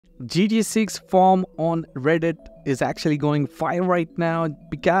GTA 6 form on Reddit is actually going fire right now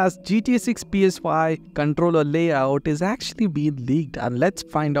because GTA 6 PS5 controller layout is actually being leaked, and let's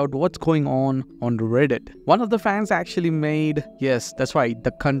find out what's going on Reddit. One of the fans actually made, yes, that's right,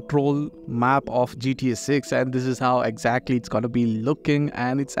 the control map of GTA 6, and this is how exactly it's gonna be looking.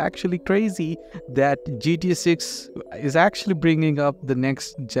 And it's actually crazy that GTA 6 is actually bringing up the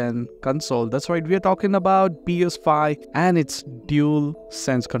next gen console. That's right, we are talking about PS5 and its dual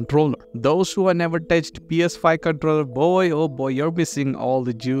sense controller. Those who have never touched PS5 controller, boy oh boy, you're missing all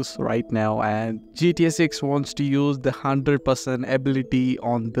the juice right now. And GTA 6 wants to use the 100% ability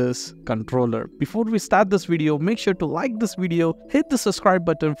on this controller. Before we start this video, make sure to like this video, hit the subscribe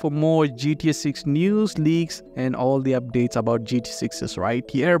button for more GTA 6 news, leaks, and all the updates about GTA 6 is right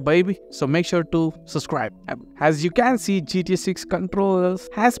here, baby. So make sure to subscribe. As you can see, GTA 6 controllers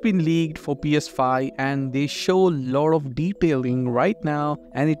has been leaked for PS5, and they show a lot of detailing right now,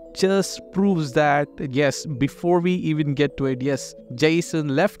 and it just proves that yes, before we even get to it, yes,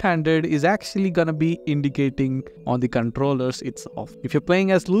 Jason left-handed is actually gonna be indicating on the controllers itself. If you're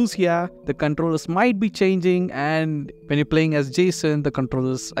playing as Lucia, the controllers might be changing, and when you're playing as Jason, the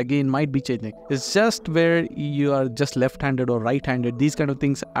controllers again might be changing. It's just where you are just left-handed or right-handed, these kind of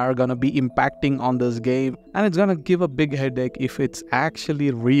things are gonna be impacting on this game, and it's gonna give a big headache if it's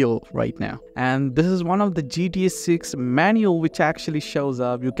actually real right now. And this is one of the GTA 6 manual which actually shows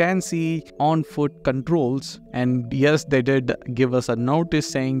up. You can see on foot controls, and yes, they did give us a notice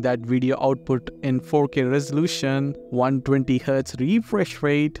saying that video output in 4K resolution, 120Hz refresh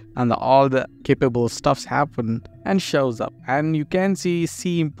rate, and all the capable stuffs happen and shows up. And you can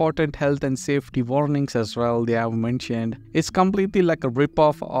see important health and safety warnings as well, they have mentioned. It's completely like a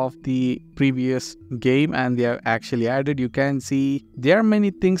rip-off of the previous game, and they have actually added, you can see there are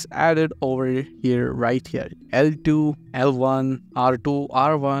many things added over here, right here, L2, L1, R2,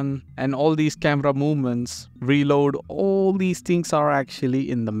 R1, and all these camera movements, reload, all these things are actually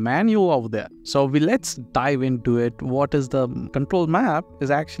in the manual over there. So let's dive into it. What is the control map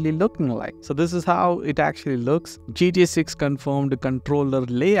is actually looking like? So this is how it actually looks. GTA 6 confirmed controller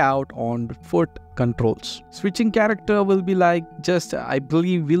layout on foot controls. Switching character will be like just, I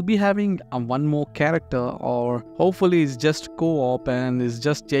believe we'll be having one more character, or hopefully it's just co-op and it's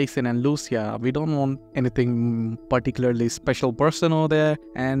just Jason and Lucia. We don't want anything particularly special person over there,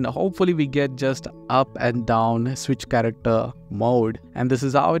 and hopefully we get just up and down switch character mode. And this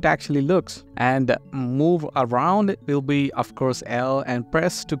is how it actually looks. And move around will be of course L, and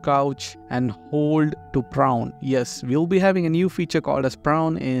press to couch and hold to prone. Yes, we'll be having a new feature called as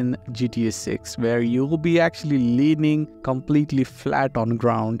prone in GTA 6, where you will be actually leaning completely flat on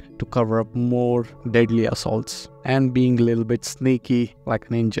ground to cover up more deadly assaults and being a little bit sneaky like a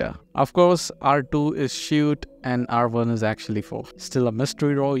ninja. Of course, R2 is shoot and R1 is actually for. Still a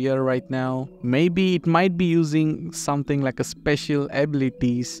mystery row here right now. Maybe it might be using something like a special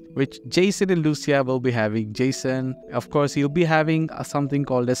abilities which Jason and Lucia will be having. Jason, of course, he'll be having something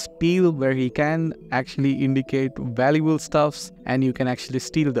called a steal, where he can actually indicate valuable stuffs and you can actually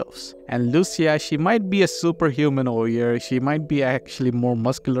steal those. And Lucia, she might be a superhuman over here. She might be actually more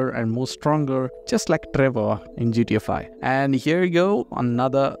muscular and more stronger, just like Trevor in GTA 5. And here you go,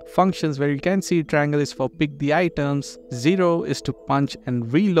 another functions where you can see triangle is for pick the items, 0 is to punch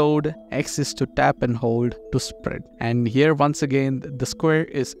and reload, X is to tap and hold to spread. And here once again the square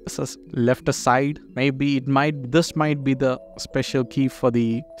is left aside. Maybe this might be the special key for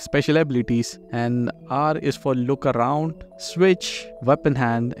the special abilities. And R is for look around, switch, weapon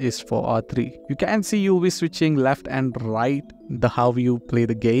hand is for R3. You can see you'll be switching left and right, how you play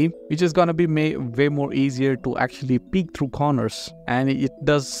the game, which is gonna be way more easier to actually peek through corners. And it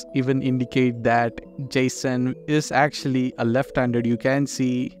does even indicate that Jason is actually a left-handed. You can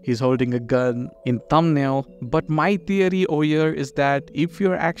see he's holding a gun in thumbnail. But my theory over here is that if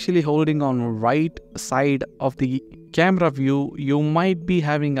you're actually holding on right side of the camera view, you might be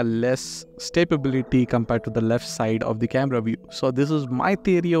having a less stability compared to the left side of the camera view. So this is my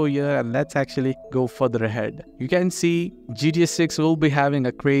theory over here, and let's actually go further ahead. You can see GTA 6 will be having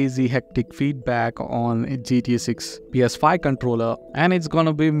a crazy hectic feedback on GTA 6 PS5 controller, and it's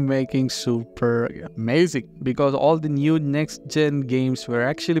gonna be making super amazing because all the new next gen games were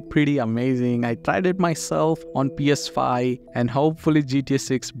actually pretty amazing. I tried it myself on PS5, and hopefully GTA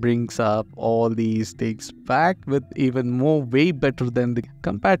 6 brings up all these things back with even more, way better than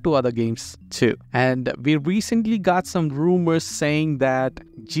compared to other games too. And we recently got some rumors saying that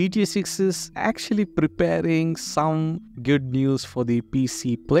GTA 6 is actually preparing some good news for the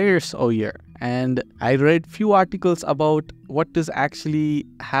PC players over here. And I read few articles about what is actually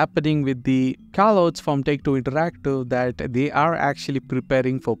happening with the callouts from Take-Two Interactive, that they are actually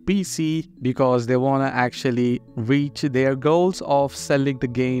preparing for PC because they want to actually reach their goals of selling the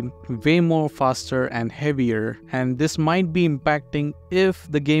game way more faster and heavier, and this might be impacting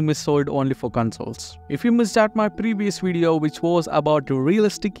if the game is sold only for consoles. If you missed out my previous video which was about the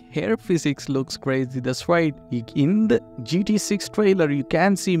realistic hair physics, looks crazy, that's right. In the GTA 6 trailer you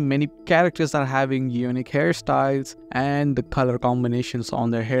can see many characters are having unique hairstyles, and the color combinations on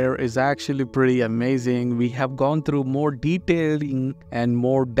their hair is actually pretty amazing. We have gone through more detailing and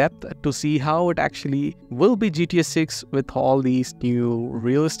more depth to see how it actually will be GTA 6 with all these new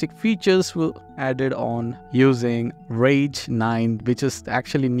realistic features added on using Rage 9, which is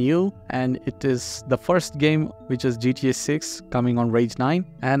actually new, and it is the first game which is GTA 6 coming on Rage 9.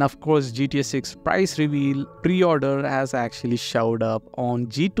 And of course GTA 6 price reveal pre-order has actually showed up on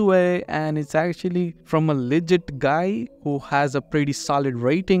G2A, and it's actually from a legit guy who has a pretty solid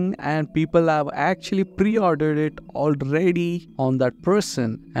rating, and people have actually pre-ordered it already on that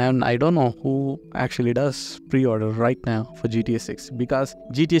person. And I don't know who actually does pre-order right now for GTA 6, because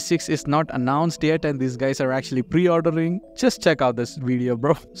GTA 6 is not announced yet and these guys are actually pre-ordering. Just check out this video,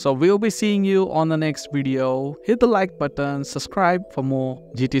 bro. So we'll be seeing you on the next video. Hit the like button, subscribe for more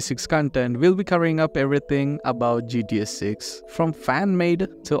GTA 6 content. We'll be covering up everything about GTA 6 from fan made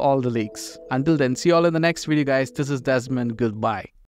to all the leaks. Until then, see you all in the next video, guys. This is Dezzmon. Goodbye.